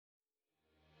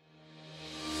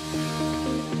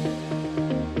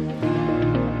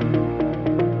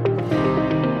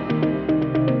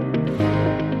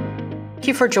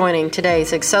you for joining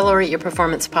today's Accelerate Your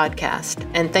Performance podcast,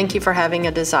 and thank you for having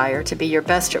a desire to be your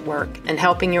best at work and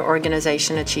helping your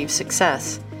organization achieve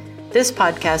success. This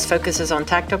podcast focuses on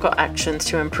tactical actions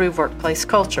to improve workplace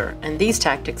culture, and these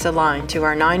tactics align to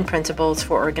our 9 principles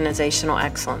for organizational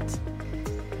excellence.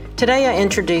 Today I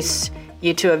introduce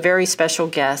you to a very special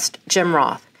guest, Jim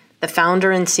Roth, the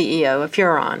founder and CEO of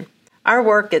Huron. Our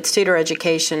work at Studer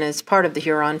Education is part of the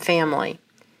Huron family.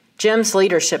 Jim's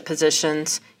leadership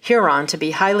positions Huron to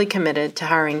be highly committed to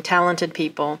hiring talented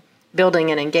people, building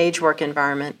an engaged work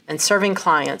environment, and serving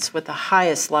clients with the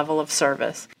highest level of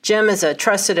service. Jim is a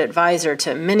trusted advisor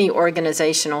to many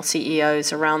organizational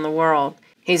CEOs around the world.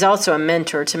 He's also a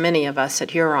mentor to many of us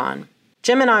at Huron.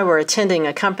 Jim and I were attending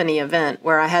a company event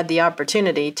where I had the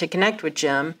opportunity to connect with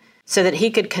Jim so that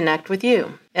he could connect with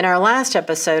you. In our last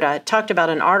episode, I talked about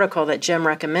an article that Jim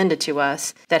recommended to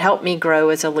us that helped me grow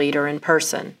as a leader in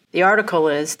person. The article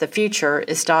is "The Future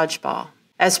is Dodgeball."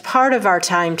 As part of our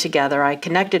time together, I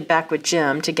connected back with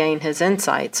Jim to gain his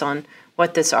insights on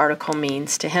what this article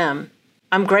means to him.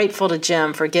 I'm grateful to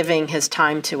Jim for giving his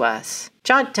time to us.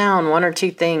 Jot down 1 or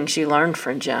 2 things you learned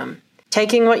from Jim.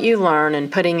 Taking what you learn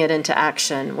and putting it into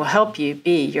action will help you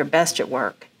be your best at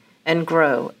work and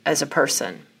grow as a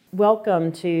person.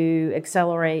 Welcome to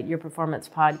Accelerate Your Performance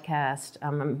podcast.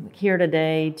 I'm here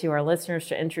today to our listeners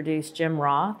to introduce Jim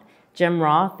Roth. Jim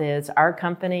Roth is our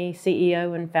company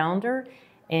CEO and founder,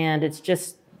 and it's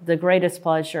just the greatest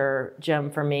pleasure, Jim,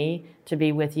 for me to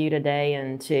be with you today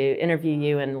and to interview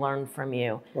you and learn from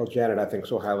you. Well, Janet, I think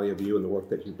so highly of you and the work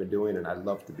that you've been doing, and I'd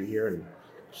love to be here and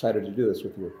excited to do this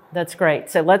with you. That's great.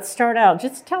 So let's start out.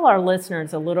 Just tell our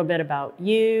listeners a little bit about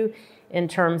you in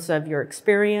terms of your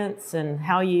experience and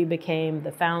how you became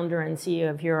the founder and CEO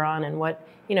of Huron, and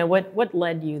what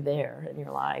led you there in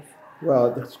your life.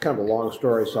 Well, it's kind of a long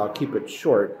story, so I'll keep it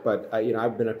short. But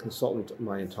I've been a consultant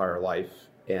my entire life,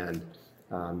 and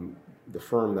the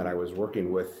firm that I was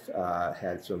working with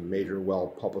had some major,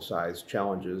 well-publicized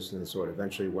challenges, and so it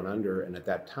eventually went under. And at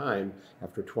that time,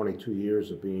 after 22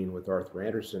 years of being with Arthur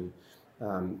Andersen,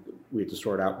 we had to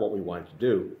sort out what we wanted to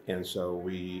do, and so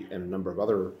we and a number of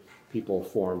other people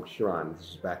formed Huron.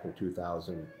 This is back in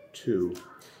 2002.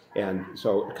 And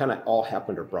so it kind of all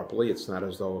happened abruptly. It's not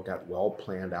as though it got well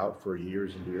planned out for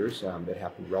years and years. It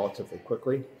happened relatively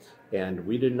quickly, and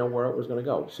we didn't know where it was going to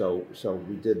go. So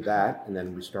we did that, and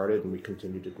then we started and we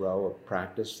continued to grow a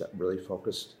practice that really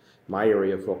focused. My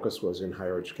area of focus was in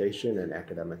higher education and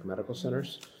academic medical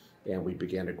centers. And we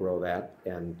began to grow that,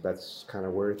 and that's kind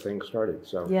of where things started.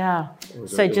 So yeah,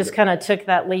 so just kind of took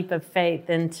that leap of faith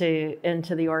into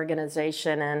the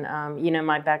organization. And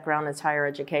my background is higher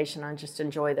education. I just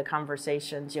enjoy the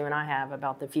conversations you and I have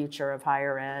about the future of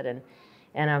higher ed,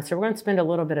 and so we're going to spend a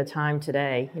little bit of time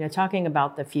today, talking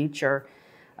about the future.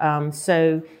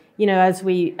 So as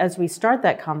we start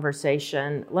that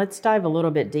conversation, let's dive a little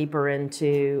bit deeper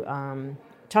into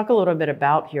talk a little bit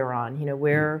about Huron.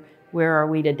 Where are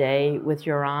we today with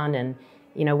Huron, and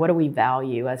what do we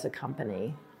value as a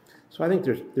company? So I think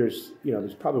there's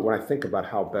probably, when I think about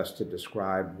how best to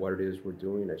describe what it is we're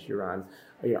doing at Huron,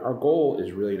 our goal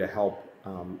is really to help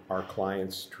our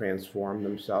clients transform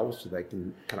themselves so they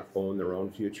can kind of own their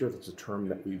own future. That's a term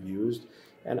that we've used,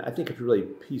 and I think if you really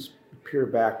peel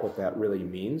back what that really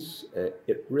means,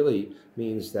 it really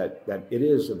means that it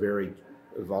is a very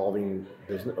evolving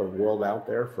business or world out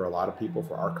there for a lot of people,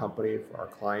 for our company, for our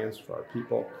clients, for our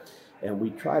people. And we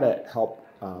try to help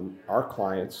our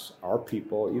clients, our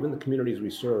people, even the communities we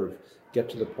serve, get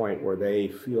to the point where they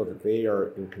feel that they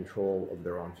are in control of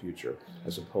their own future,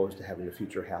 as opposed to having the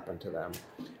future happen to them.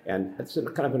 And it's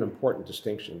kind of an important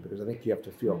distinction, because I think you have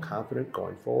to feel confident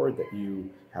going forward that you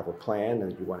have a plan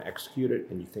and you want to execute it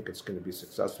and you think it's going to be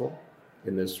successful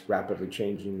in this rapidly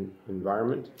changing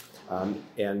environment,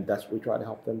 and that's what we try to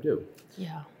help them do.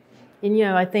 Yeah, and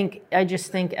I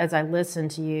just think as I listen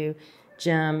to you,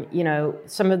 Jim,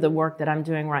 some of the work that I'm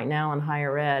doing right now in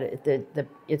higher ed,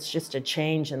 it's just a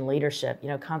change in leadership.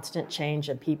 Constant change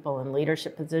of people in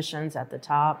leadership positions at the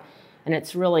top, and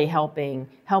it's really helping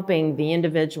the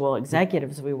individual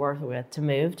executives we work with to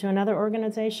move to another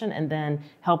organization, and then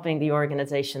helping the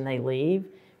organization they leave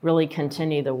really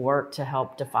continue the work to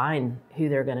help define who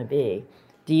they're going to be.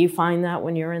 Do you find that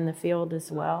when you're in the field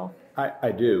as well?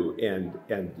 I do, and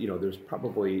there's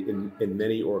probably in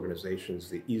many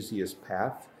organizations the easiest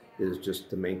path is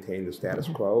just to maintain the status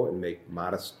quo and make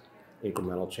modest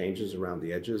incremental changes around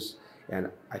the edges. And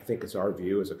I think it's our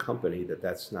view as a company that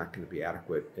that's not going to be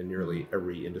adequate in nearly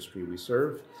every industry we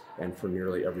serve and for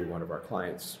nearly every one of our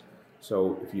clients.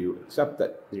 So if you accept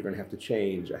that you're going to have to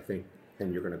change, I think,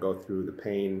 and you're going to go through the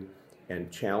pain and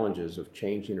challenges of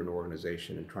changing an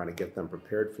organization and trying to get them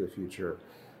prepared for the future,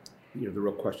 the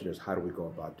real question is, how do we go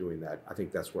about doing that? I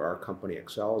think that's where our company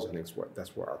excels. I think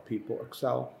that's where our people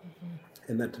excel.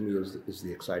 And that to me is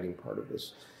the exciting part of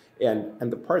this. And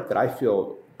the part that I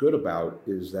feel good about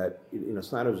is that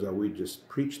it's not as though we just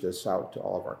preach this out to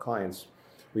all of our clients.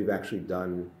 We've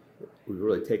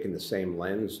really taken the same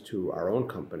lens to our own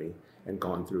company and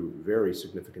gone through very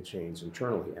significant change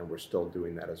internally, and we're still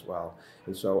doing that as well.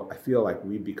 And so I feel like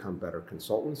we've become better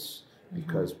consultants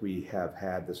because we have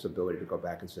had this ability to go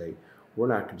back and say, we're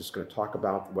not just going to talk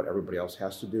about what everybody else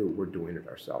has to do, we're doing it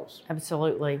ourselves.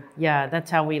 Absolutely. Yeah, that's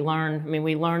how we learn. I mean,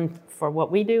 we learn for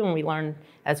what we do, and we learn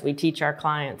as we teach our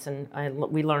clients, and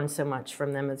we learn so much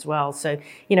from them as well. So,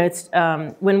 it's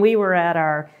when we were at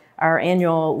our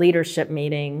annual leadership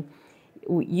meeting,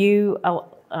 you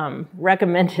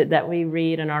recommended that we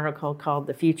read an article called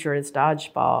 "The Future is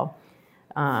Dodgeball."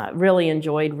 Really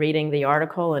enjoyed reading the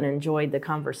article and enjoyed the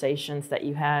conversations that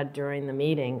you had during the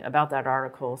meeting about that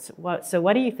article. So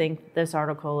what do you think this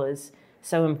article is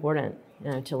so important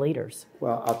to leaders?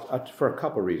 Well, for a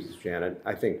couple of reasons, Janet.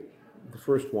 I think the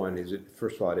first one is it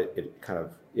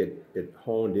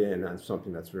honed in on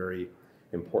something that's very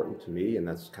important to me, and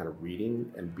that's kind of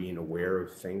reading and being aware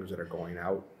of things that are going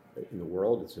out in the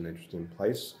world. It's an interesting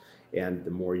place. And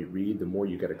the more you read, the more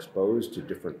you get exposed to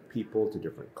different people, to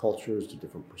different cultures, to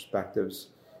different perspectives,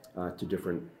 to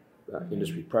different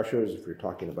industry pressures. If you're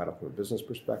talking about it from a business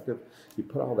perspective, you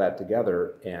put all that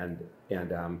together, and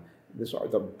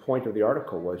the point of the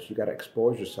article was you got to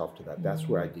expose yourself to that. That's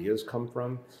where ideas come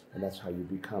from, and that's how you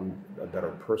become a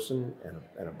better person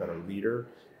and a better leader,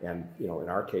 and in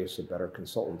our case, a better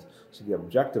consultant. So the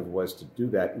objective was to do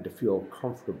that and to feel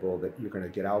comfortable that you're going to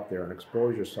get out there and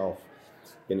expose yourself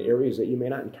in areas that you may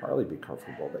not entirely be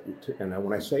comfortable. And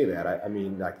when I say that, I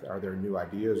mean, like, are there new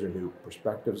ideas or new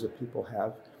perspectives that people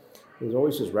have? There's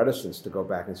always this reticence to go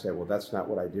back and say, well, that's not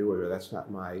what I do, or that's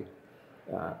not my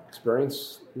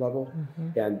experience level.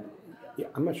 And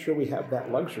I'm not sure we have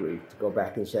that luxury to go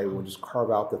back and say, we'll just carve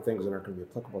out the things that aren't going to be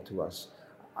applicable to us.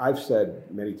 I've said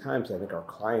many times, I think our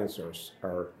clients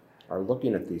are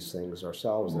looking at these things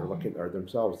ourselves. They're looking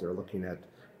at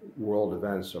world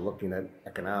events, they're looking at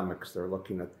economics, they're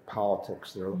looking at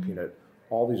politics, they're looking at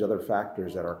all these other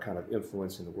factors that are kind of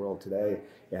influencing the world today,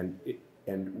 and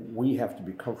we have to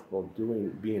be comfortable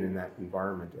being in that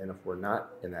environment. And if we're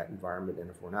not in that environment, and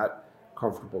if we're not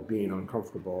comfortable being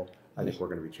uncomfortable, I think we're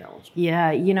going to be challenged. Yeah,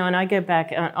 and I go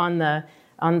back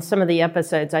on some of the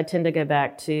episodes. I tend to go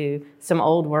back to some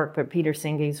old work, but Peter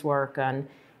Senge's work on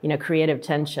creative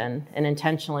tension and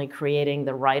intentionally creating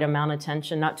the right amount of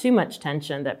tension, not too much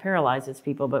tension that paralyzes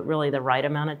people, but really the right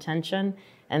amount of tension,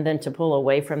 and then to pull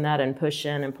away from that and push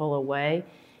in and pull away,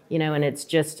 and it's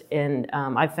just,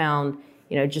 I found,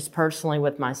 just personally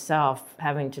with myself,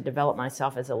 having to develop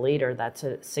myself as a leader, that's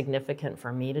significant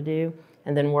for me to do.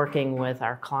 And then working with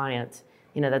our clients,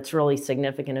 that's really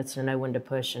significant. It's to know when to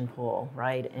push and pull,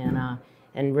 right?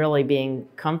 And really being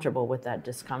comfortable with that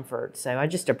discomfort. So I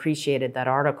just appreciated that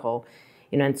article.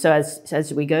 And so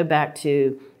as we go back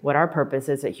to what our purpose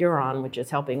is at Huron, which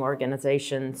is helping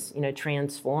organizations,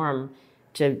 transform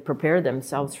to prepare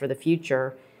themselves for the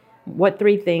future, what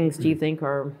three things do you think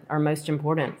are most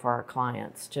important for our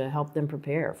clients to help them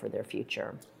prepare for their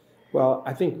future? Well,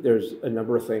 I think there's a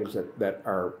number of things that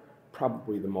are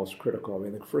probably the most critical. I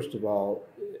mean, first of all,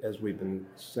 as we've been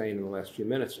saying in the last few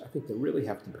minutes, I think they really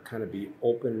have to kind of be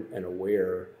open and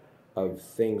aware of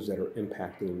things that are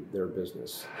impacting their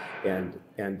business. And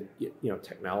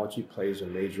technology plays a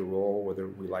major role, whether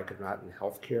we like it or not, in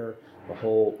healthcare. The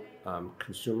whole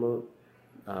consumerism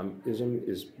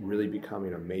is really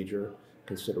becoming a major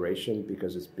consideration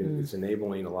because it's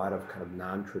enabling a lot of kind of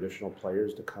non-traditional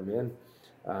players to come in.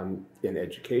 In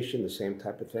education, the same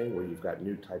type of thing, where you've got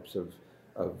new types of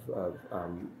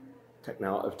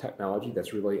technology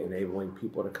that's really enabling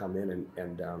people to come in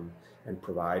and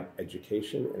provide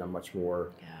education in a much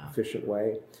more efficient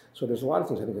way. So there's a lot of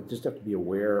things I think that just have to be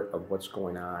aware of what's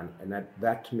going on, and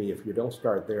that to me, if you don't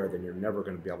start there, then you're never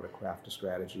going to be able to craft a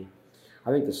strategy. I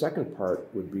think the second part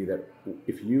would be that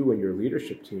if you and your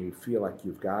leadership team feel like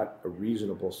you've got a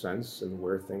reasonable sense in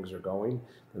where things are going,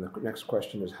 then the next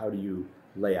question is, how do you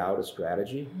lay out a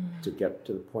strategy to get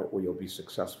to the point where you'll be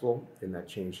successful in that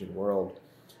changing world?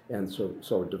 And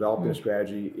so developing a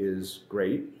strategy is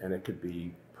great, and it could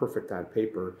be perfect on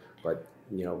paper, but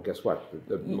guess what?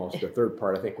 The third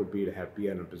part I think would be to be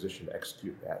in a position to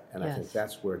execute that. And I think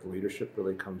that's where the leadership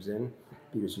really comes in,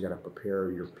 because you got to prepare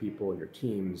your people and your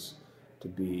teams to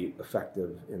be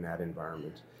effective in that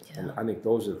environment. And I think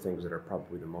those are the things that are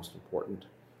probably the most important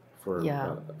for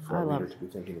a leader to be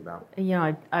thinking about.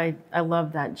 I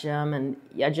love that, Jim, and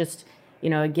I just,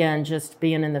 again, just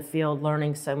being in the field,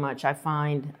 learning so much, I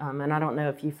find, and I don't know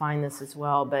if you find this as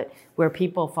well, but where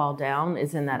people fall down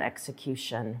is in that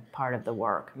execution part of the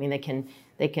work. I mean, they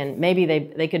can maybe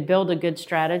they could build a good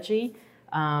strategy,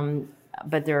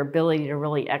 but their ability to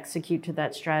really execute to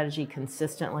that strategy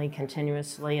consistently,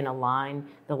 continuously, and align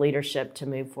the leadership to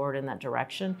move forward in that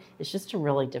direction is just a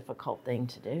really difficult thing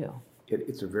to do.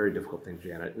 It's a very difficult thing,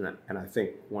 Janet, and I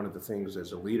think one of the things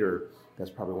as a leader, that's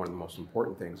probably one of the most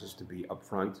important things, is to be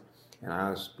upfront and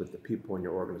honest with the people in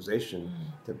your organization,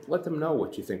 to let them know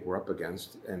what you think we're up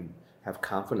against and have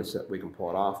confidence that we can pull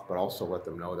it off, but also let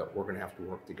them know that we're going to have to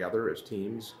work together as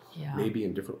teams, maybe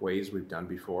in different ways we've done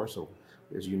before. So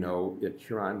as you know, at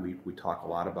Huron, we talk a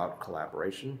lot about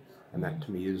collaboration, and that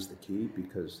to me is the key,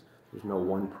 because there's no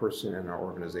one person in our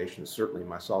organization, certainly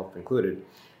myself included,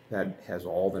 that has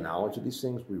all the knowledge of these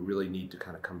things. We really need to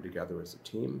kind of come together as a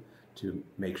team to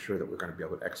make sure that we're going to be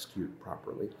able to execute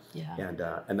properly.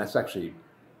 And that's actually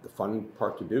the fun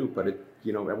part to do, but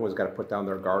everyone's got to put down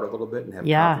their guard a little bit and have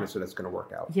confidence that it's going to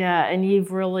work out. Yeah, and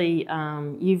you've really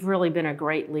been a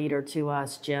great leader to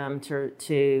us, Jim,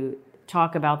 to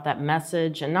talk about that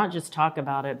message, and not just talk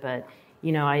about it, but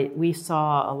we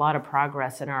saw a lot of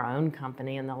progress in our own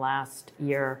company in the last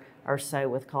year or so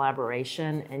with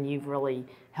collaboration, and you've really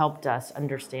helped us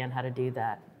understand how to do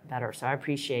that better. So I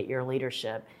appreciate your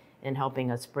leadership in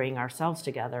helping us bring ourselves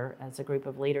together as a group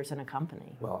of leaders in a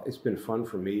company. Well, it's been fun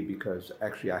for me because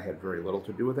actually I had very little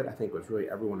to do with it. I think it was really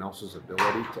everyone else's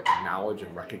ability to acknowledge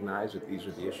and recognize that these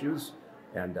are the issues,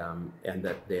 and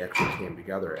that they actually came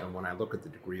together. And when I look at the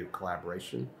degree of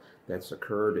collaboration that's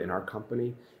occurred in our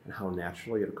company and how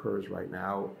naturally it occurs right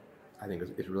now, I think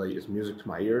it really is music to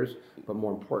my ears. But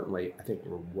more importantly, I think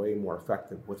we're way more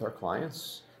effective with our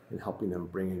clients in helping them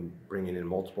bringing in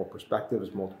multiple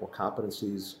perspectives, multiple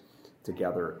competencies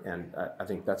together. And I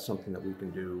think that's something that we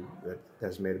can do that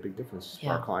has made a big difference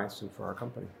for our clients and for our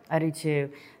company. I do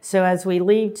too. So as we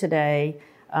leave today,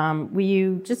 will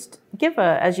you just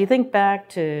as you think back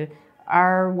to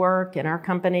our work and our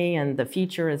company and the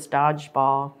future as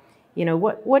Dodgeball,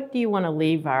 what do you want to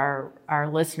leave our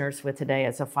listeners with today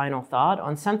as a final thought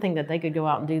on something that they could go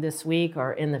out and do this week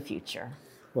or in the future?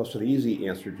 Well, so the easy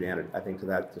answer, Janet, I think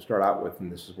to start out with,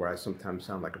 and this is where I sometimes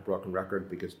sound like a broken record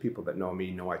because people that know me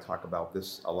know I talk about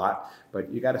this a lot, but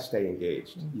you got to stay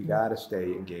engaged. You got to stay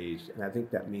engaged, and I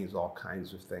think that means all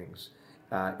kinds of things.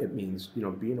 It means,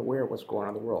 being aware of what's going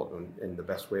on in the world, and the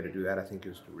best way to do that, I think,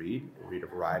 is to read a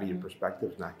variety of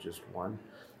perspectives, not just one.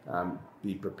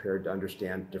 Be prepared to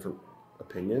understand different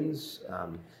opinions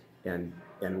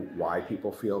and why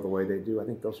people feel the way they do. I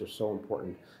think those are so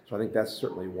important. So I think that's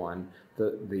certainly one.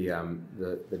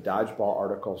 The Dodgeball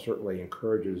article certainly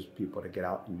encourages people to get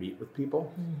out and meet with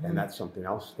people, and that's something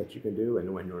else that you can do.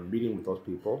 And when you're meeting with those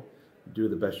people, do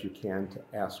the best you can to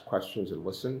ask questions and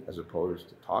listen as opposed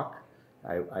to talk.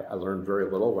 I learn very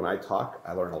little when I talk.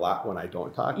 I learn a lot when I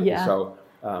don't talk. Yeah. So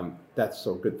that's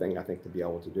a good thing, I think, to be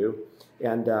able to do.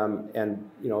 And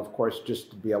of course, just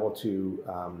to be able to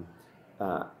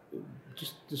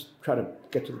just try to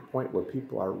get to the point where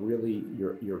people are really,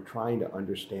 you're trying to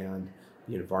understand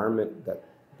the environment that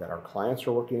our clients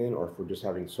are working in, or if we're just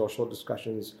having social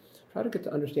discussions, try to get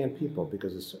to understand people,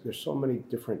 because there's so many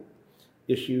different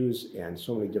issues and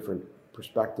so many different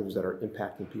perspectives that are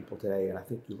impacting people today. And I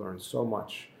think you learn so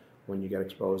much when you get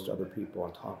exposed to other people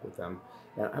and talk with them.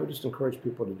 And I would just encourage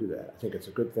people to do that. I think it's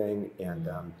a good thing, and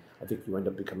I think you end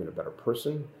up becoming a better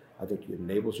person. I think it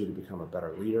enables you to become a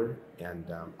better leader, and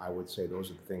I would say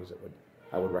those are the things that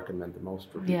I would recommend the most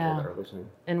for people that are listening.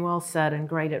 And well said, and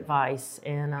great advice.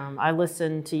 And I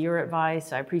listen to your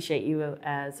advice. I appreciate you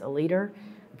as a leader,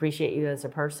 appreciate you as a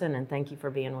person, and thank you for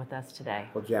being with us today.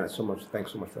 Well, Janet,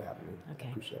 thanks so much for having me. Okay.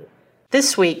 I appreciate it.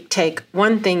 This week, take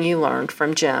one thing you learned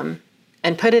from Jim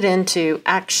and put it into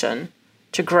action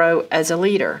to grow as a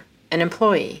leader, an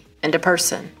employee, and a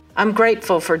person. I'm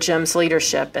grateful for Jim's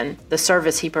leadership and the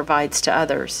service he provides to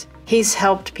others. He's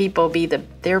helped people be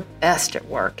their best at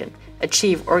work and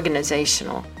achieve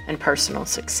organizational and personal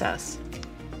success.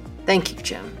 Thank you,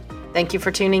 Jim. Thank you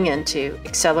for tuning in to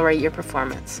Accelerate Your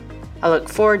Performance. I look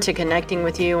forward to connecting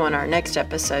with you on our next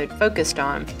episode focused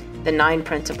on the 9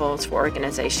 principles for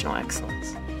organizational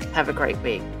excellence. Have a great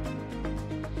week.